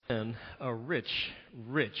And a rich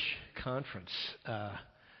conference.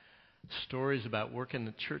 Stories about working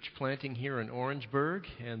at church planting here in Orangeburg,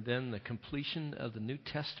 and then the completion of the New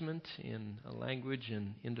Testament in a language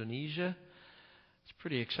in Indonesia. It's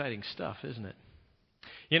pretty exciting stuff, isn't it?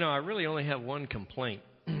 I really only have one complaint,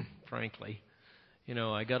 frankly.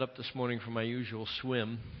 I got up this morning for my usual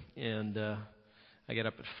swim, and I get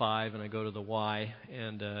up at 5 and I go to the Y,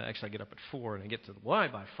 and actually I get up at 4 and I get to the Y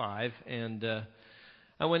by 5, and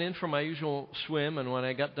I went in for my usual swim, and when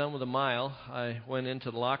I got done with a mile, I went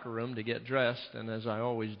into the locker room to get dressed, and as I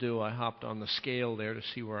always do, I hopped on the scale there to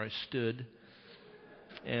see where I stood,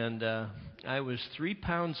 and I was 3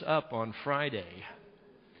 pounds up on Friday.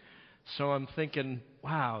 So I'm thinking,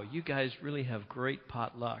 wow, you guys really have great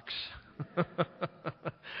potlucks.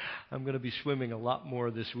 I'm going to be swimming a lot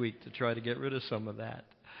more this week to try to get rid of some of that.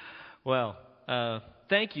 Well,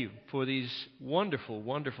 thank you for these wonderful,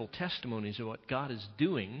 wonderful testimonies of what God is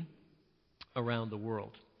doing around the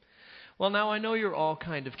world. Well, now I know you're all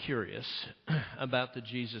kind of curious about the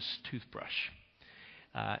Jesus toothbrush.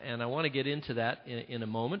 And I want to get into that in a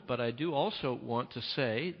moment, but I do also want to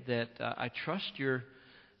say that I trust you're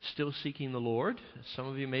still seeking the Lord. Some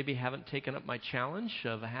of you maybe haven't taken up my challenge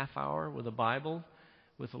of a half hour with a Bible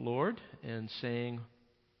with the Lord and saying,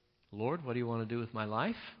 Lord, what do you want to do with my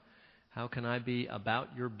life? How can I be about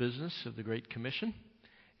your business of the Great Commission?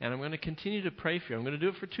 And I'm going to continue to pray for you. I'm going to do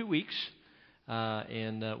it for 2 weeks,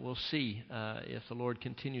 and we'll see if the Lord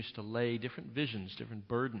continues to lay different visions, different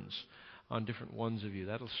burdens on different ones of you.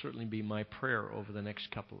 That'll certainly be my prayer over the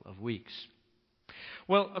next couple of weeks.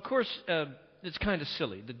 Well, of course, it's kind of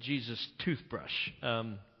silly, the Jesus toothbrush. I've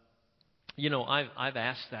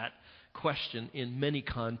asked that question in many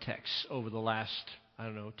contexts over the last,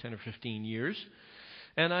 10 or 15 years.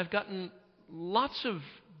 And I've gotten lots of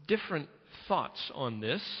different thoughts on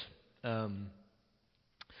this.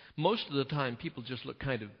 Most of the time, people just look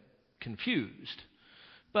kind of confused.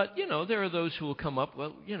 But, there are those who will come up,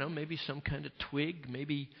 well, maybe some kind of twig,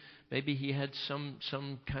 maybe he had some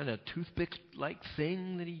kind of toothpick-like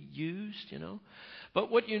thing that he used,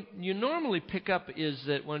 But what you normally pick up is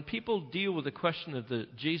that when people deal with the question of the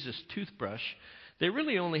Jesus toothbrush, they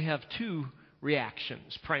really only have two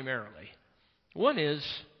reactions, primarily. One is,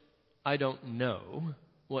 I don't know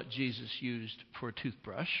what Jesus used for a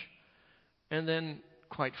toothbrush. And then,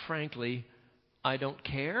 quite frankly, I don't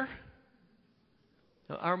care.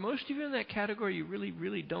 Now, are most of you in that category? You really,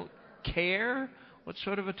 really don't care what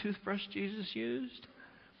sort of a toothbrush Jesus used?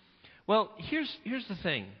 Well, here's the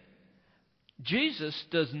thing. Jesus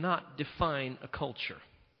does not define a culture.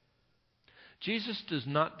 Jesus does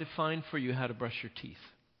not define for you how to brush your teeth.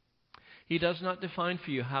 He does not define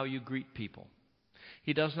for you how you greet people.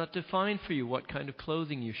 He does not define for you what kind of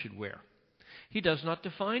clothing you should wear. He does not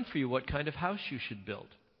define for you what kind of house you should build.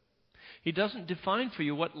 He doesn't define for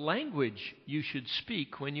you what language you should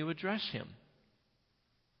speak when you address him.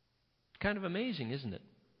 Kind of amazing, isn't it?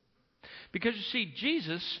 Because you see,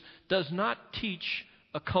 Jesus does not teach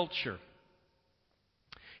a culture.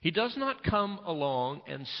 He does not come along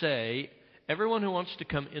and say, everyone who wants to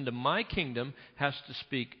come into my kingdom has to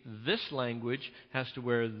speak this language, has to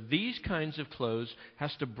wear these kinds of clothes,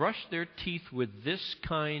 has to brush their teeth with this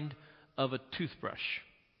kind of a toothbrush.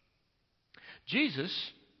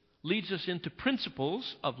 Jesus leads us into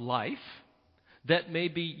principles of life that may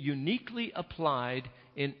be uniquely applied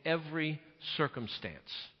in every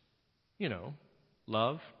circumstance.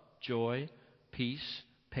 Love, joy, peace,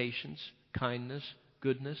 patience, kindness,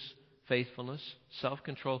 goodness, faithfulness,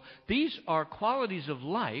 self-control. These are qualities of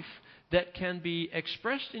life that can be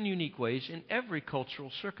expressed in unique ways in every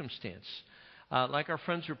cultural circumstance. Like our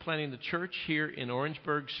friends who are planning the church here in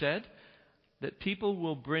Orangeburg said, that people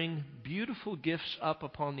will bring beautiful gifts up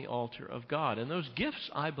upon the altar of God. And those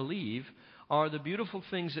gifts, I believe, are the beautiful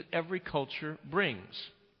things that every culture brings.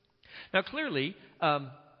 Now, clearly,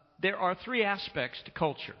 there are three aspects to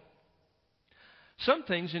culture. Some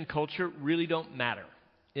things in culture really don't matter.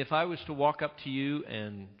 If I was to walk up to you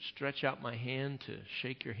and stretch out my hand to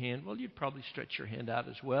shake your hand, well, you'd probably stretch your hand out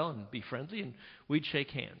as well and be friendly, and we'd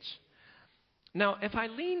shake hands. Now, if I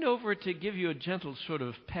leaned over to give you a gentle sort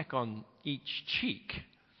of peck on each cheek,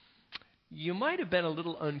 you might have been a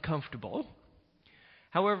little uncomfortable.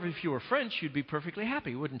 However, if you were French, you'd be perfectly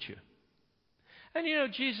happy, wouldn't you?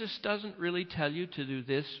 And Jesus doesn't really tell you to do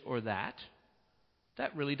this or that.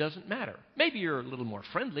 That really doesn't matter. Maybe you're a little more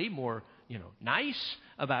friendly, more, nice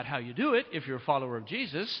about how you do it if you're a follower of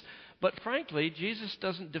Jesus. But frankly, Jesus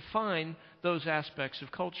doesn't define those aspects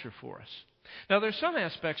of culture for us. Now, there's some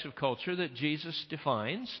aspects of culture that Jesus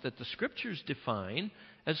defines, that the Scriptures define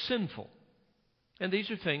as sinful. And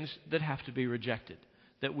these are things that have to be rejected.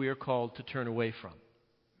 that we are called to turn away from.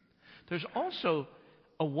 There's also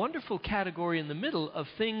a wonderful category in the middle of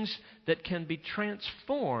things that can be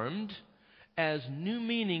transformed as new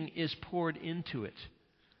meaning is poured into it,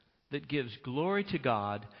 that gives glory to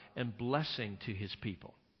God and blessing to His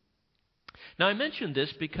people. Now, I mention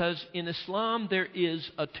this because in Islam there is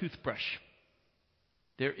a toothbrush.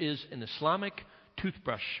 There is an Islamic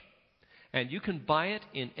toothbrush, and you can buy it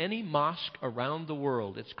in any mosque around the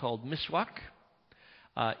world. It's called miswak.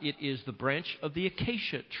 It is the branch of the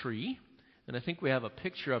acacia tree, and I think we have a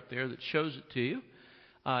picture up there that shows it to you.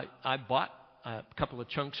 I bought a couple of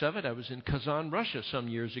chunks of it. I was in Kazan, Russia some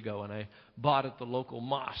years ago, and I bought at the local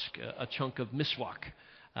mosque a chunk of miswak,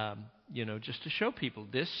 just to show people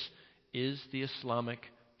this is the Islamic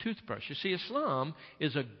toothbrush. You see, Islam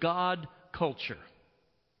is a God culture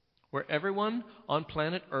where everyone on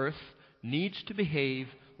planet Earth needs to behave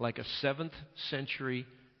like a 7th century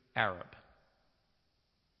Arab.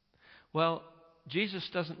 Well, Jesus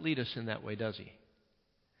doesn't lead us in that way, does He?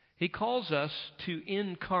 He calls us to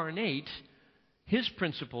incarnate His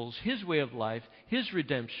principles, His way of life, His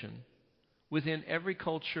redemption within every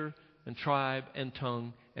culture and tribe and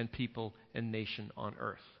tongue and people and nation on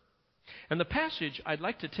earth. And the passage I'd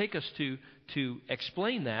like to take us to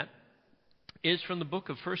explain that is from the book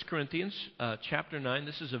of 1 Corinthians, chapter 9.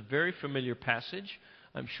 This is a very familiar passage.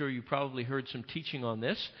 I'm sure you probably heard some teaching on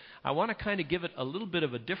this. I want to kind of give it a little bit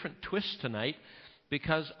of a different twist tonight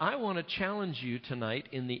because I want to challenge you tonight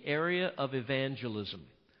in the area of evangelism,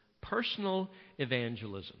 personal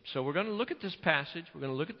evangelism. So we're going to look at this passage, we're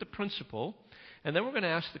going to look at the principle, and then we're going to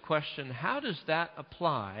ask the question, how does that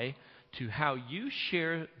apply to how you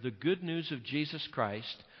share the good news of Jesus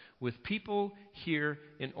Christ with people here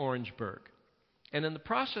in Orangeburg? And in the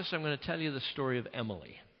process, I'm going to tell you the story of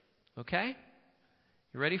Emily. Okay?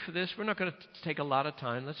 You ready for this? We're not going to take a lot of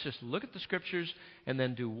time. Let's just look at the Scriptures and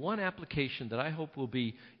then do one application that I hope will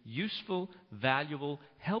be useful, valuable,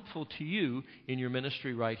 helpful to you in your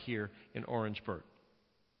ministry right here in Orangeburg.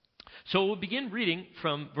 So we'll begin reading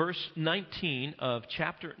from verse 19 of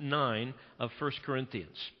chapter 9 of 1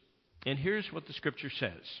 Corinthians. And here's what the Scripture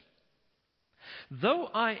says. Though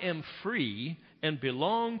I am free and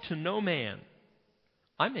belong to no man,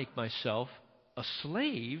 I make myself a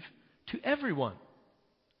slave to everyone,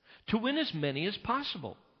 to win as many as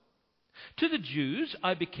possible. To the Jews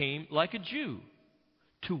I became like a Jew,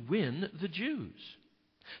 to win the Jews.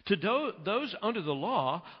 To those under the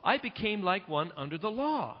law I became like one under the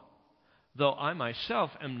law, though I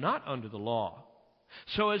myself am not under the law,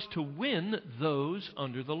 so as to win those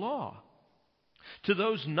under the law. To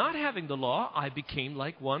those not having the law I became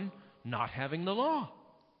like one not having the law,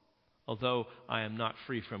 although I am not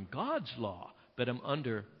free from God's law, but am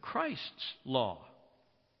under Christ's law,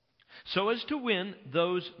 so as to win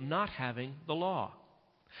those not having the law.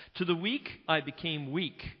 To the weak I became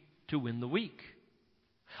weak to win the weak.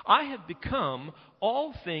 I have become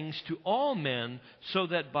all things to all men, so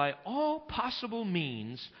that by all possible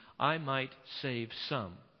means I might save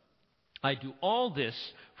some. I do all this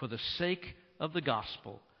for the sake of the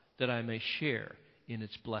gospel, that I may share in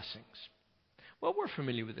its blessings. Well, we're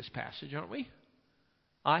familiar with this passage, aren't we?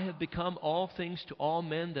 I have become all things to all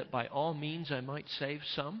men, that by all means I might save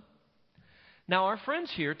some. Now, our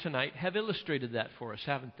friends here tonight have illustrated that for us,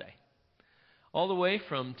 haven't they? All the way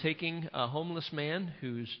from taking a homeless man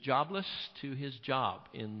who's jobless to his job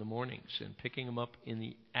in the mornings and picking him up in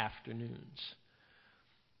the afternoons.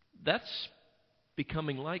 That's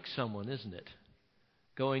becoming like someone, isn't it?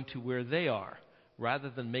 Going to where they are rather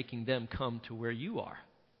than making them come to where you are.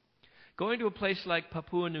 Going to a place like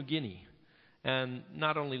Papua New Guinea and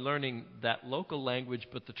not only learning that local language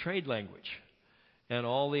but the trade language and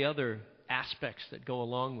all the other aspects that go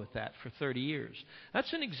along with that for 30 years.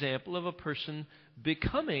 That's an example of a person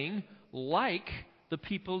becoming like the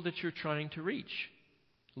people that you're trying to reach,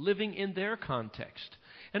 living in their context.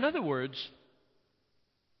 In other words,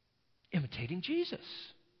 imitating Jesus.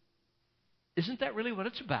 Isn't that really what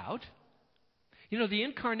it's about? You know, the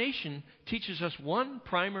incarnation teaches us one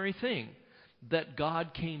primary thing, that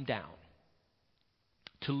God came down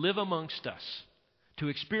to live amongst us, to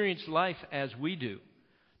experience life as we do,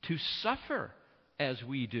 to suffer as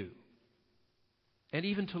we do, and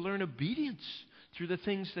even to learn obedience through the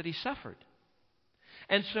things that He suffered.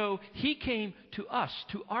 And so He came to us,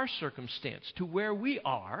 to our circumstance, to where we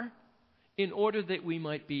are, in order that we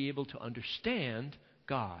might be able to understand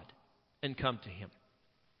God and come to Him.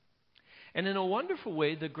 And in a wonderful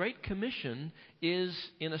way, the Great Commission is,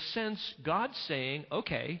 in a sense, God saying,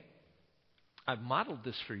 okay, I've modeled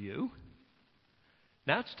this for you.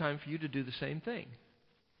 Now it's time for you to do the same thing.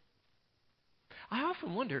 I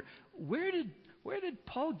often wonder, where where did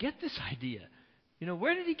Paul get this idea?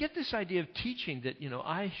 Where did he get this idea of teaching that,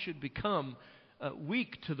 I should become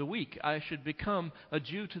weak to the weak. I should become a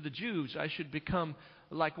Jew to the Jews. I should become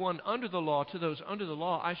like one under the law to those under the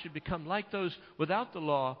law. I should become like those without the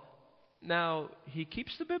law. Now, he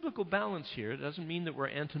keeps the biblical balance here. It doesn't mean that we're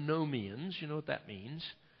antinomians. You know what that means?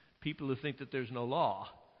 People who think that there's no law.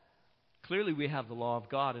 Clearly, we have the law of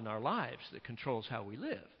God in our lives that controls how we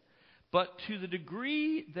live. But to the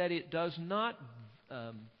degree that it does not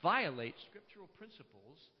violate scriptural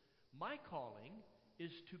principles, my calling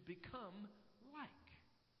is to become like,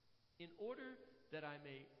 in order that I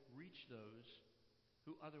may reach those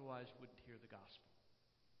who otherwise wouldn't hear the gospel.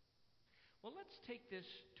 Well, let's take this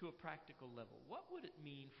to a practical level. What would it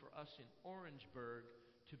mean for us in Orangeburg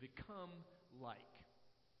to become like?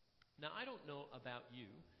 Now, I don't know about you.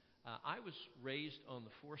 I was raised on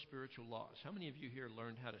the 4 spiritual laws. How many of you here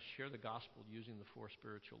learned how to share the gospel using the 4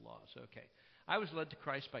 spiritual laws? Okay. I was led to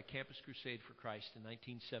Christ by Campus Crusade for Christ in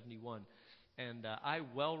 1971. And I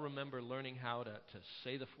well remember learning how to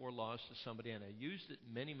say the 4 laws to somebody, and I used it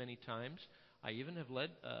many, many times. I even have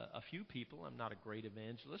led a few people. I'm not a great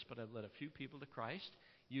evangelist, but I've led a few people to Christ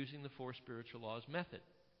using the 4 spiritual laws method.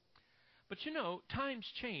 But times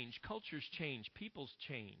change, cultures change, peoples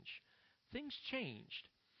change. Things changed.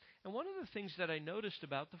 And one of the things that I noticed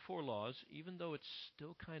about the 4 laws, even though it's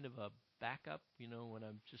still kind of a backup, when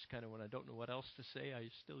I don't know what else to say, I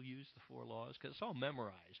still use the 4 laws because it's all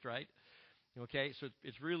memorized, right? Okay, so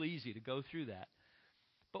it's real easy to go through that.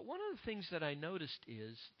 But one of the things that I noticed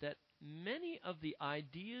is that many of the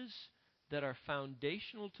ideas that are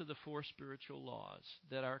foundational to the 4 spiritual laws,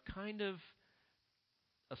 that are kind of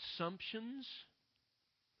assumptions,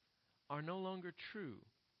 are no longer true.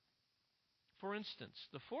 For instance,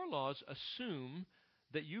 the 4 laws assume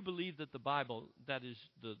that you believe that the Bible, that is,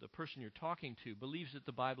 the person you're talking to, believes that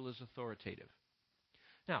the Bible is authoritative.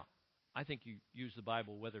 Now, I think you use the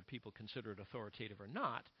Bible whether people consider it authoritative or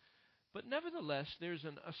not, but nevertheless, there's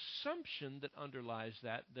an assumption that underlies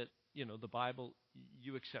that the Bible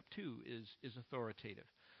you accept too is authoritative.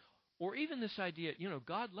 Or even this idea,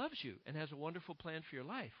 God loves you and has a wonderful plan for your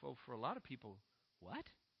life. Well, for a lot of people, what?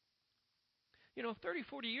 30,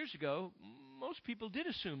 40 years ago, most people did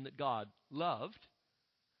assume that God loved.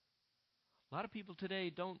 A lot of people today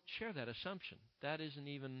don't share that assumption. That isn't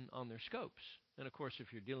even on their scopes. And of course,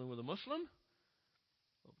 if you're dealing with a Muslim,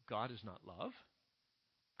 well, God is not love.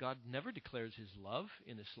 God never declares his love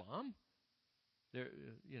in Islam.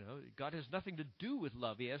 God has nothing to do with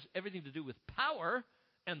love. He has everything to do with power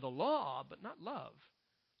and the law, but not love.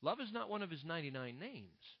 Love is not one of his 99 names.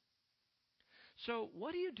 So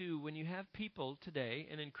what do you do when you have people today,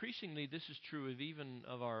 and increasingly this is true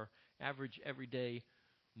of our average everyday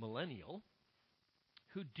millennial,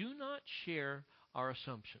 who do not share our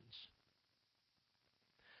assumptions?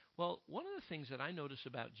 Well, one of the things that I notice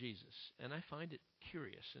about Jesus, and I find it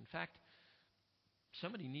curious, in fact,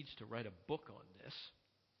 somebody needs to write a book on this,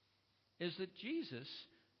 is that Jesus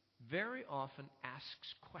very often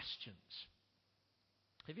asks questions.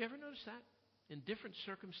 Have you ever noticed that? In different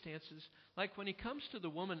circumstances, like when he comes to the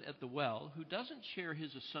woman at the well who doesn't share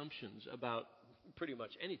his assumptions about pretty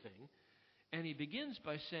much anything, and he begins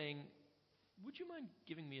by saying, "Would you mind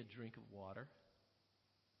giving me a drink of water?"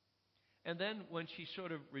 And then when she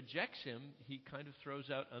sort of rejects him, he kind of throws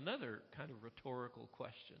out another kind of rhetorical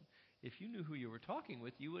question. If you knew who you were talking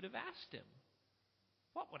with, you would have asked him.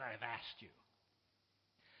 What would I have asked you?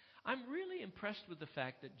 I'm really impressed with the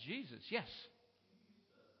fact that Jesus, yes.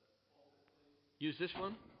 Use this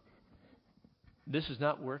one? This is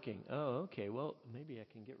not working. Oh, okay. Well, maybe I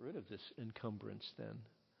can get rid of this encumbrance then.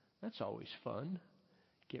 That's always fun.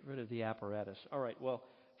 Get rid of the apparatus. All right, well,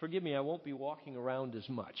 forgive me, I won't be walking around as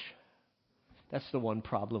much. That's the one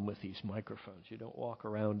problem with these microphones. You don't walk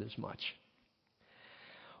around as much.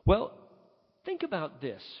 Well, think about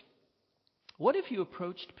this. What if you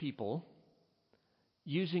approached people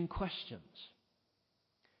using questions?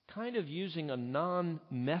 Kind of using a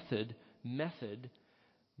non-method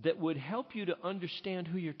that would help you to understand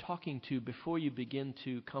who you're talking to before you begin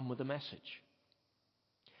to come with a message.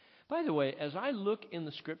 By the way, as I look in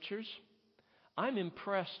the Scriptures, I'm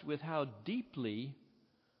impressed with how deeply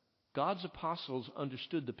God's apostles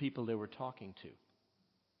understood the people they were talking to.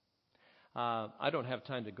 I don't have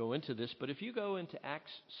time to go into this, but if you go into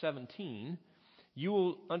Acts 17, you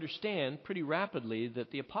will understand pretty rapidly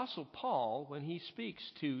that the Apostle Paul, when he speaks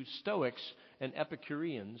to Stoics and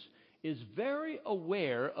Epicureans, is very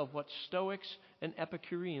aware of what Stoics and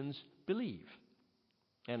Epicureans believe.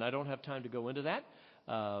 And I don't have time to go into that,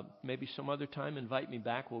 maybe some other time, invite me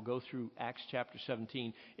back. We'll go through Acts chapter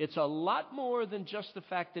 17. It's a lot more than just the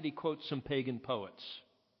fact that he quotes some pagan poets.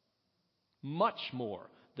 Much more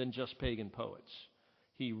than just pagan poets.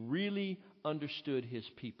 He really understood his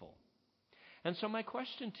people. And so my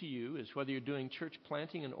question to you is, whether you're doing church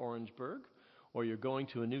planting in Orangeburg or you're going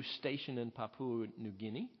to a new station in Papua New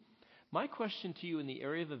Guinea, my question to you in the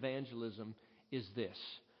area of evangelism is this: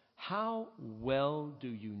 how well do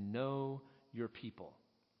you know your people?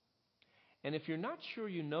 And if you're not sure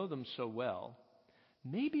you know them so well,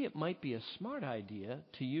 maybe it might be a smart idea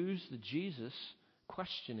to use the Jesus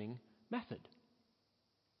questioning method.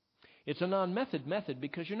 It's a non-method method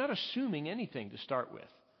because you're not assuming anything to start with.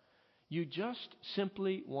 You just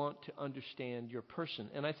simply want to understand your person.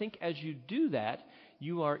 And I think as you do that,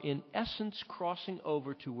 you are in essence crossing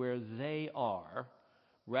over to where they are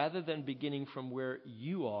rather than beginning from where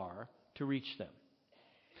you are to reach them.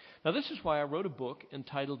 Now, this is why I wrote a book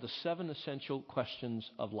entitled The 7 Essential Questions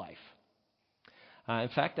of Life. In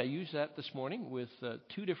fact, I used that this morning with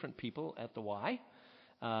 2 different people at the Y.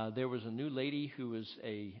 There was a new lady who was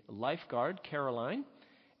a lifeguard, Caroline.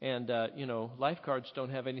 And, lifeguards don't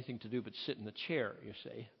have anything to do but sit in the chair, you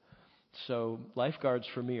see. So lifeguards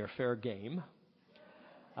for me are fair game.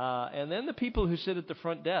 And then the people who sit at the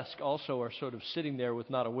front desk also are sort of sitting there with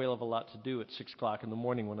not a whale of a lot to do at 6 o'clock in the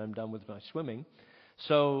morning when I'm done with my swimming.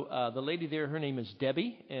 So the lady there, her name is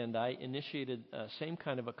Debbie, and I initiated same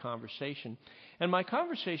kind of a conversation. And my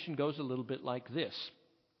conversation goes a little bit like this.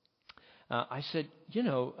 I said,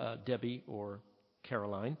 Debbie or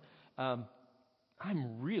Caroline,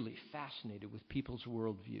 I'm really fascinated with people's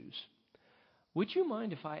worldviews. Would you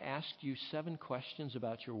mind if I asked you 7 questions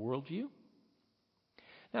about your worldview?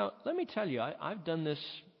 Now, let me tell you, I've done this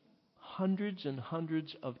hundreds and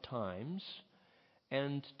hundreds of times,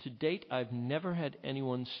 and to date, I've never had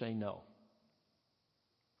anyone say no.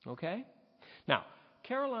 Okay? Now,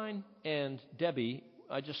 Caroline and Debbie,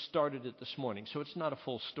 I just started it this morning, so it's not a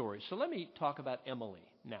full story. So let me talk about Emily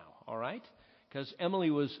now, all right? Because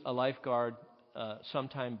Emily was a lifeguard some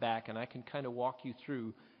time back, and I can kind of walk you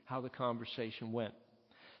through how the conversation went.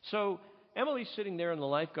 So Emily's sitting there in the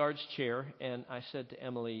lifeguard's chair, and I said to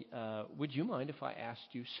Emily, would you mind if I asked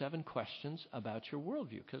you 7 questions about your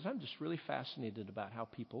worldview? Because I'm just really fascinated about how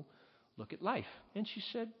people look at life. And she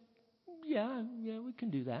said, yeah, we can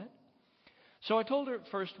do that. So I told her at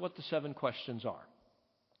first what the 7 questions are.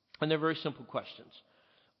 And they're very simple questions.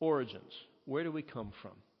 Origins. Where do we come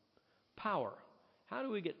from? Power. How do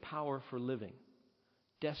we get power for living?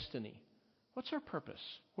 Destiny. What's our purpose?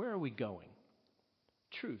 Where are we going?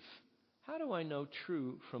 Truth. How do I know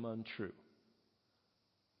true from untrue?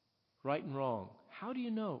 Right and wrong. How do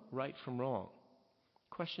you know right from wrong?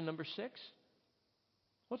 Question number 6.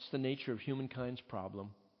 What's the nature of humankind's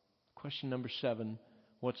problem? Question number 7.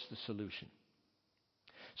 What's the solution?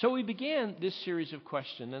 So we began this series of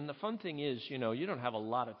questions, and the fun thing is, you don't have a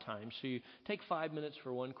lot of time, so you take 5 minutes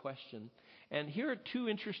for one question. And here are 2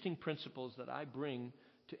 interesting principles that I bring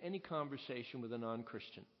to any conversation with a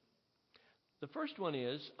non-Christian. The first one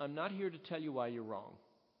is, I'm not here to tell you why you're wrong.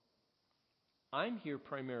 I'm here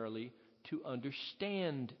primarily to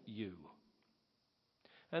understand you.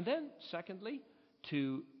 And then, secondly,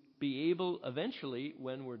 to be able eventually,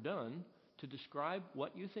 when we're done, to describe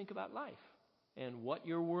what you think about life and what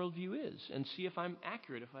your worldview is, and see if I'm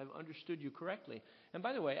accurate, if I've understood you correctly. And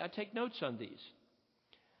by the way, I take notes on these.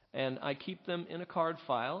 And I keep them in a card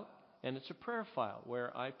file, and it's a prayer file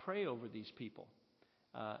where I pray over these people.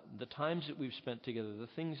 The times that we've spent together, the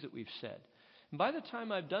things that we've said. And by the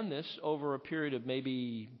time I've done this over a period of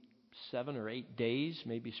maybe 7 or 8 days,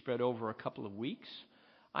 maybe spread over a couple of weeks,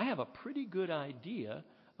 I have a pretty good idea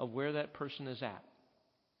of where that person is at.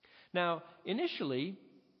 Now, initially,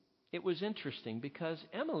 it was interesting because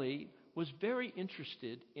Emily was very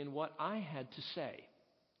interested in what I had to say.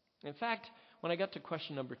 In fact, when I got to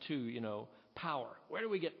question number 2, power. Where do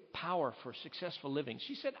we get power for successful living?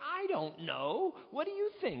 She said, I don't know. What do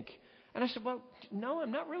you think? And I said, well, no,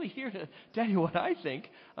 I'm not really here to tell you what I think.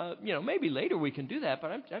 Maybe later we can do that,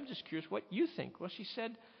 but I'm just curious what you think. Well, she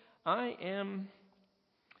said, I'm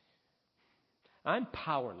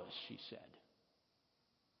powerless, she said.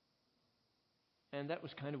 And that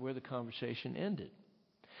was kind of where the conversation ended.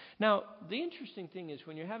 Now, the interesting thing is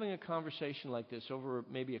when you're having a conversation like this over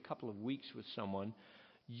maybe a couple of weeks with someone,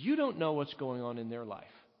 you don't know what's going on in their life.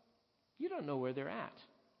 You don't know where they're at.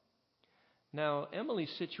 Now,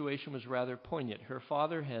 Emily's situation was rather poignant. Her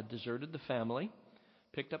father had deserted the family,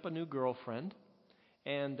 picked up a new girlfriend,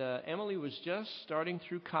 and Emily was just starting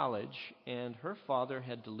through college, and her father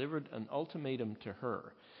had delivered an ultimatum to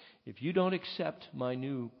her. If you don't accept my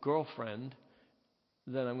new girlfriend,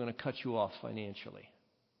 then I'm going to cut you off financially.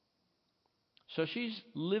 So she's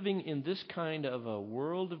living in this kind of a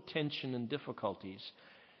world of tension and difficulties.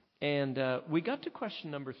 And we got to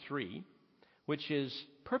question number 3, which is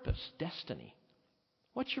purpose, destiny.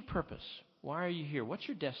 What's your purpose? Why are you here? What's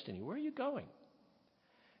your destiny? Where are you going?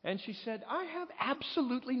 And she said, I have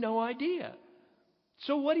absolutely no idea.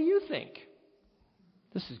 So what do you think?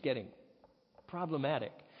 This is getting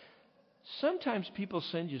problematic. Sometimes people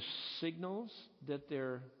send you signals that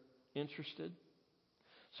they're interested.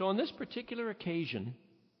 So on this particular occasion,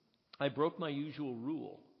 I broke my usual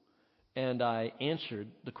rule, and I answered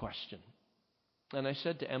the question. And I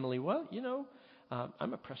said to Emily, well,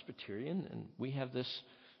 I'm a Presbyterian, and we have this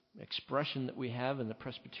expression that we have in the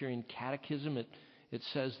Presbyterian Catechism. It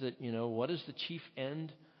says that, what is the chief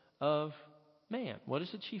end of man? What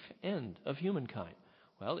is the chief end of humankind?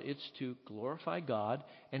 Well, it's to glorify God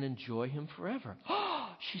and enjoy Him forever. Oh,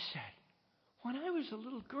 she said, when I was a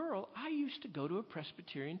little girl, I used to go to a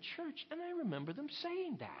Presbyterian church, and I remember them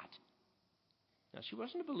saying that. Now, she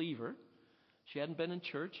wasn't a believer. She hadn't been in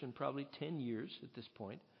church in probably 10 years at this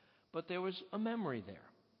point, but there was a memory there.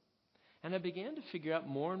 And I began to figure out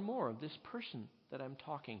more and more of this person that I'm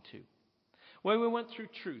talking to. Well, we went through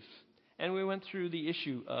truth, and we went through the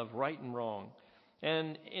issue of right and wrong.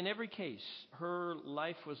 And in every case, her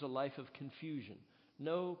life was a life of confusion.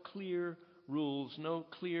 No clear rules, no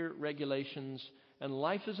clear regulations, and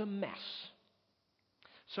life is a mess.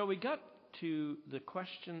 So we got to the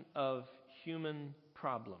question of human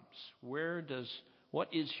problems. What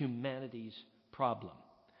is humanity's problem?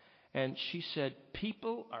 And she said,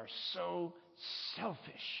 people are so selfish.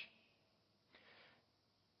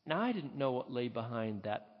 Now, I didn't know what lay behind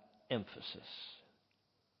that emphasis,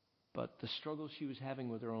 but the struggle she was having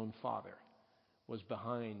with her own father was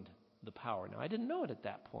behind the power. Now, I didn't know it at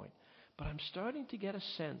that point, but I'm starting to get a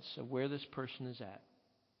sense of where this person is at.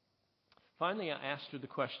 Finally, I asked her the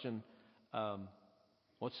question,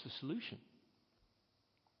 what's the solution?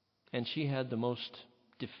 And she had the most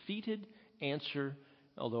defeated answer,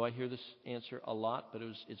 although I hear this answer a lot, but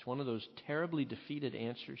it's one of those terribly defeated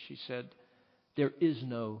answers. She said, there is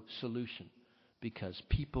no solution because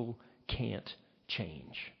people can't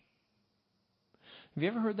change. Have you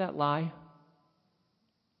ever heard that lie?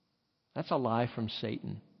 That's a lie from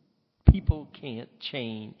Satan. People can't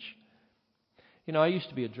change. I used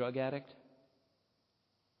to be a drug addict.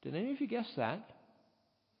 Did any of you guess that?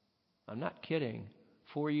 I'm not kidding.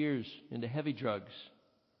 4 years into heavy drugs.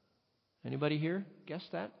 Anybody here guess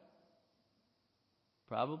that?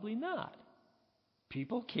 Probably not.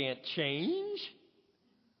 People can't change?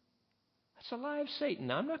 That's a lie of Satan.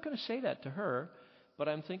 Now, I'm not going to say that to her, but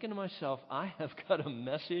I'm thinking to myself, I have got a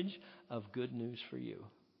message of good news for you.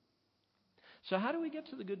 So how do we get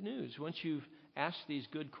to the good news? Once you've asked these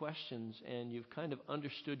good questions and you've kind of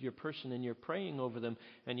understood your person and you're praying over them,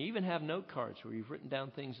 and you even have note cards where you've written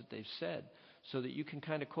down things that they've said so that you can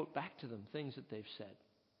kind of quote back to them things that they've said.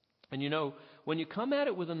 And when you come at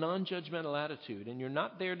it with a non-judgmental attitude and you're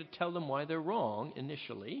not there to tell them why they're wrong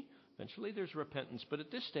initially, eventually there's repentance, but at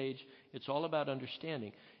this stage, it's all about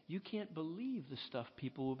understanding. You can't believe the stuff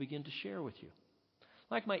people will begin to share with you.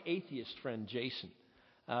 Like my atheist friend, Jason.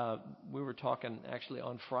 We were talking actually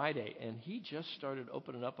on Friday, and he just started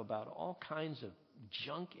opening up about all kinds of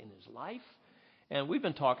junk in his life. And we've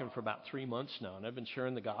been talking for about 3 months now, and I've been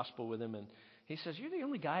sharing the gospel with him, and he says, you're the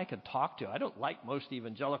only guy I can talk to. I don't like most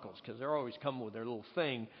evangelicals because they're always coming with their little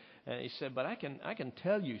thing. And he said, but I can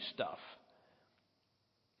tell you stuff.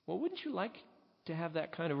 Well, wouldn't you like to have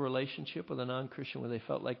that kind of relationship with a non-Christian where they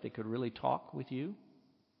felt like they could really talk with you?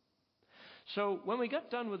 So when we got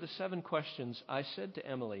done with the 7 questions, I said to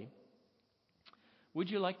Emily, would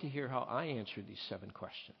you like to hear how I answered these 7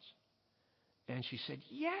 questions? And she said,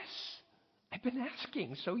 yes, I've been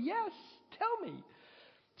asking, so yes, tell me.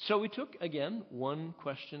 So we took, again, 1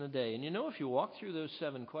 question a day. And if you walk through those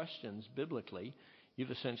 7 questions biblically, you've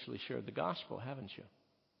essentially shared the gospel, haven't you?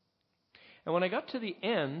 And when I got to the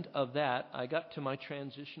end of that, I got to my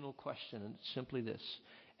transitional question, and it's simply this.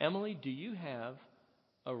 Emily, do you have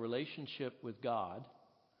a relationship with God,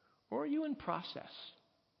 or are you in process?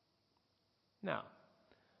 Now,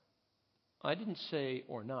 I didn't say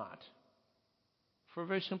or not, for a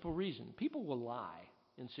very simple reason. People will lie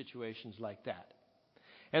in situations like that.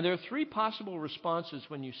 And there are 3 possible responses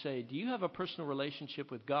when you say, do you have a personal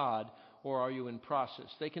relationship with God, or are you in process?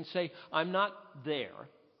 They can say, I'm not there.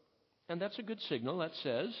 And that's a good signal. That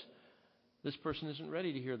says this person isn't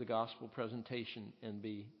ready to hear the gospel presentation and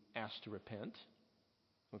be asked to repent.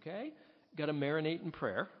 Okay? Got to marinate in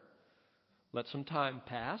prayer. Let some time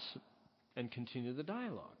pass and continue the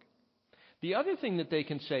dialogue. The other thing that they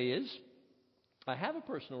can say is, I have a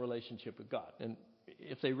personal relationship with God. And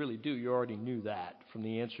if they really do, you already knew that from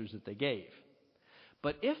the answers that they gave.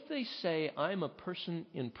 But if they say, I'm a person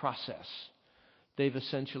in process, they've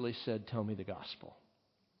essentially said, tell me the gospel.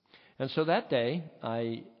 And so that day,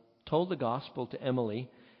 I told the gospel to Emily,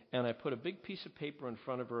 and I put a big piece of paper in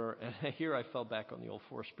front of her, and here I fell back on the old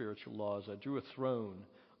 4 spiritual laws. I drew a throne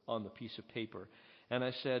on the piece of paper, and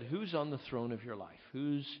I said, who's on the throne of your life?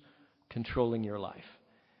 Who's controlling your life?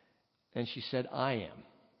 And she said, I am.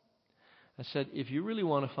 I said, if you really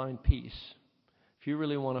want to find peace, if you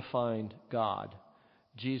really want to find God,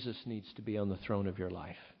 Jesus needs to be on the throne of your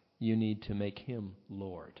life. You need to make him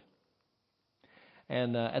Lord.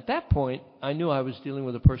 And at that point, I knew I was dealing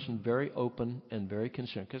with a person very open and very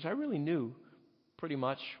concerned, because I really knew pretty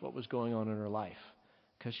much what was going on in her life,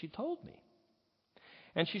 because she told me.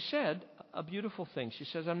 And she said a beautiful thing. She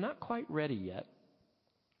says, I'm not quite ready yet.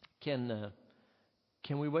 Can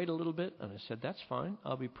we wait a little bit? And I said, that's fine.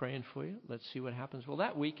 I'll be praying for you. Let's see what happens. Well,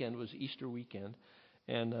 that weekend was Easter weekend,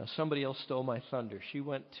 and somebody else stole my thunder. She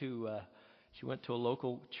went to a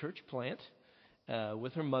local church plant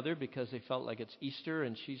with her mother because they felt like it's Easter,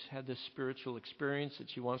 and she's had this spiritual experience that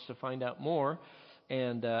she wants to find out more.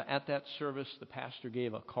 And at that service, the pastor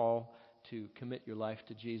gave a call to commit your life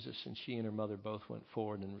to Jesus, and she and her mother both went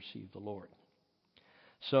forward and received the Lord.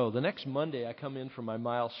 So the next Monday, I come in for my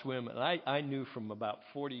mile swim, and I knew from about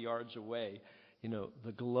 40 yards away,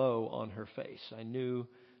 the glow on her face. I knew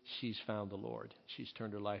she's found the Lord. She's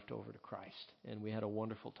turned her life over to Christ, and we had a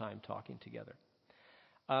wonderful time talking together.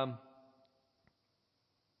 How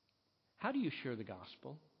do you share the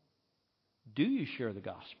gospel? Do you share the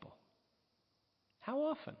gospel? How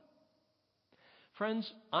often?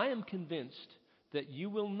 Friends, I am convinced that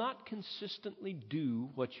you will not consistently do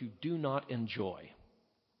what you do not enjoy.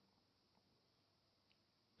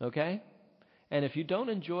 Okay? And if you don't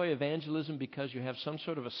enjoy evangelism because you have some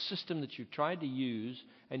sort of a system that you've tried to use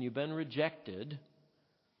and you've been rejected,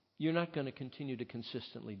 you're not going to continue to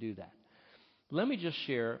consistently do that. Let me just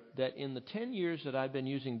share that in the 10 years that I've been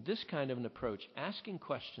using this kind of an approach, asking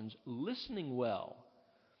questions, listening well,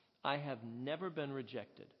 I have never been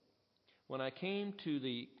rejected. When I came to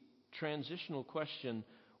the transitional question,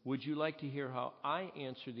 would you like to hear how I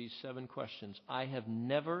answer these 7 questions? I have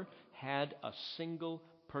never had a single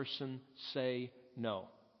person say no.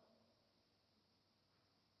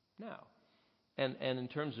 Now, and in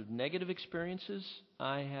terms of negative experiences,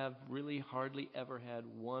 I have really hardly ever had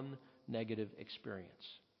one negative experience.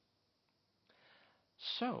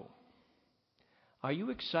 So, are you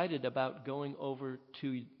excited about going over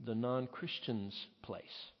to the non-Christian's place?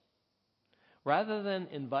 Rather than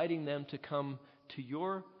inviting them to come to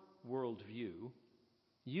your worldview,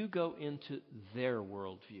 you go into their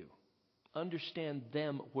worldview. Understand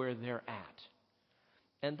them where they're at.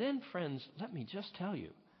 And then, friends, let me just tell you,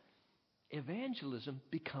 evangelism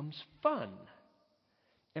becomes fun.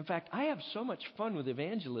 In fact, I have so much fun with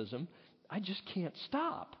evangelism, I just can't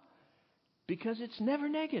stop because it's never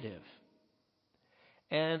negative.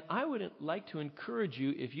 And I would like to encourage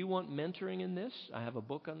you, if you want mentoring in this, I have a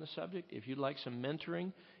book on the subject. If you'd like some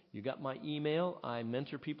mentoring, you got my email. I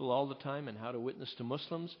mentor people all the time in how to witness to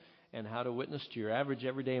Muslims and how to witness to your average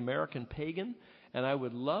everyday American pagan. And I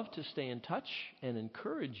would love to stay in touch and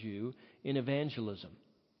encourage you in evangelism.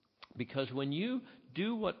 Because when you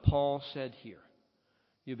do what Paul said here,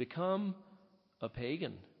 you become a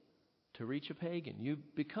pagan to reach a pagan. You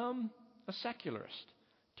become a secularist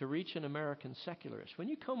to reach an American secularist. When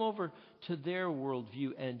you come over to their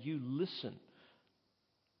worldview and you listen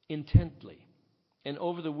intently, and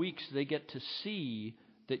over the weeks they get to see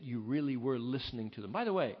that you really were listening to them. By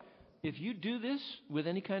the way, if you do this with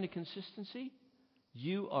any kind of consistency,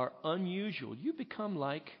 you are unusual. You become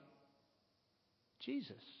like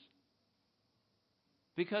Jesus.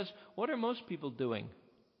 Because what are most people doing?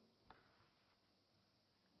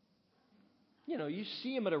 You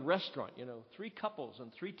see them at a restaurant, 3 couples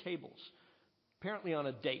and 3 tables, apparently on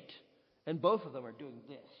a date, and both of them are doing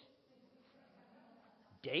this.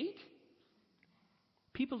 Date?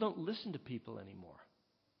 People don't listen to people anymore.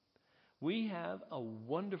 We have a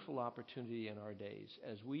wonderful opportunity in our days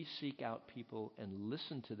as we seek out people and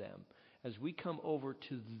listen to them, as we come over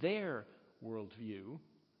to their worldview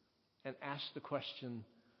and ask the question,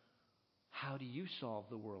 how do you solve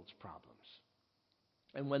the world's problems?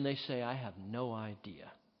 And when they say, I have no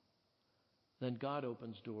idea, then God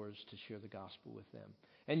opens doors to share the gospel with them.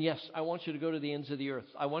 And yes, I want you to go to the ends of the earth.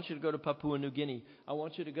 I want you to go to Papua New Guinea. I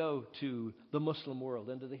want you to go to the Muslim world,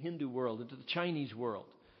 and to the Hindu world, and to the Chinese world.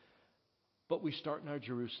 But we start in our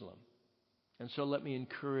Jerusalem. And so let me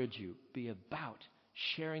encourage you, be about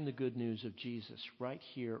sharing the good news of Jesus right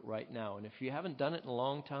here, right now. And if you haven't done it in a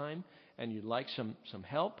long time and you'd like some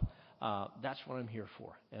help, that's what I'm here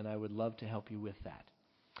for. And I would love to help you with that.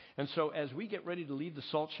 And so as we get ready to leave the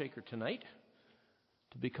Salt Shaker tonight,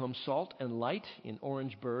 to become salt and light in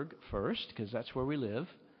Orangeburg first, because that's where we live,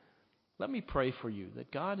 let me pray for you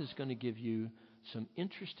that God is going to give you some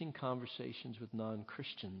interesting conversations with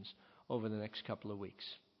non-Christians over the next couple of weeks.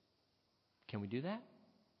 Can we do that?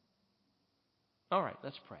 All right,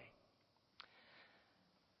 let's pray.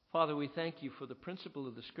 Father, we thank you for the principle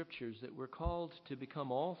of the Scriptures that we're called to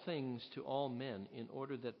become all things to all men in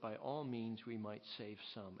order that by all means we might save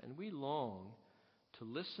some. And we long to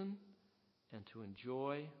listen and to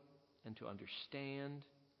enjoy and to understand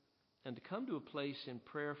and to come to a place in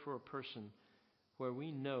prayer for a person where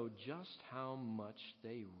we know just how much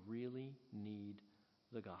they really need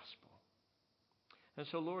the gospel. And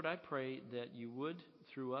so, Lord, I pray that you would,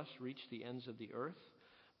 through us, reach the ends of the earth,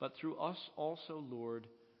 but through us also, Lord,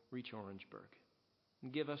 reach Orangeburg.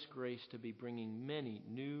 And give us grace to be bringing many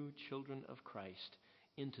new children of Christ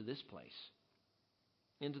into this place,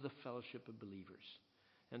 into the fellowship of believers.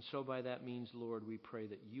 And so by that means, Lord, we pray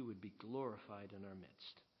that you would be glorified in our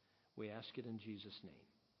midst. We ask it in Jesus' name.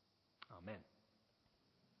 Amen.